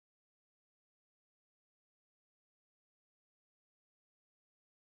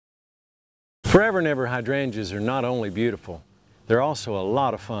Forever and ever hydrangeas are not only beautiful, they're also a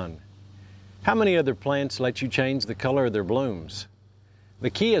lot of fun. How many other plants let you change the color of their blooms? The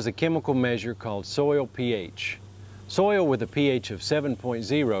key is a chemical measure called soil pH. Soil with a pH of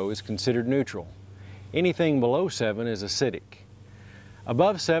 7.0 is considered neutral. Anything below 7 is acidic.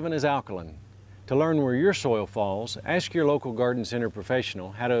 Above 7 is alkaline. To learn where your soil falls, ask your local garden center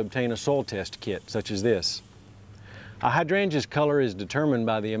professional how to obtain a soil test kit such as this. A hydrangea's color is determined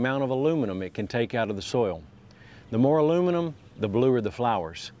by the amount of aluminum it can take out of the soil. The more aluminum, the bluer the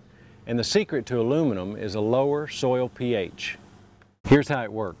flowers. And the secret to aluminum is a lower soil pH. Here's how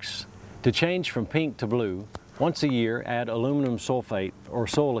it works. To change from pink to blue, once a year add aluminum sulfate or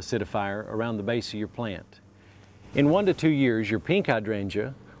soil acidifier around the base of your plant. In 1 to 2 years, your pink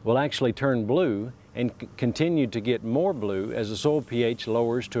hydrangea will actually turn blue and continue to get more blue as the soil pH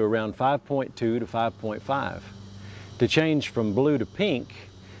lowers to around 5.2 to 5.5. To change from blue to pink,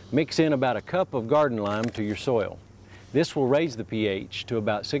 mix in about a cup of garden lime to your soil. This will raise the pH to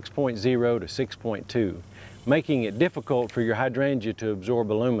about 6.0 to 6.2, making it difficult for your hydrangea to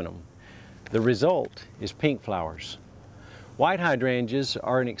absorb aluminum. The result is pink flowers. White hydrangeas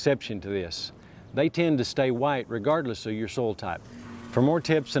are an exception to this. They tend to stay white regardless of your soil type. For more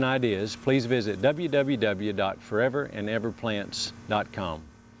tips and ideas, please visit www.foreverandeverplants.com.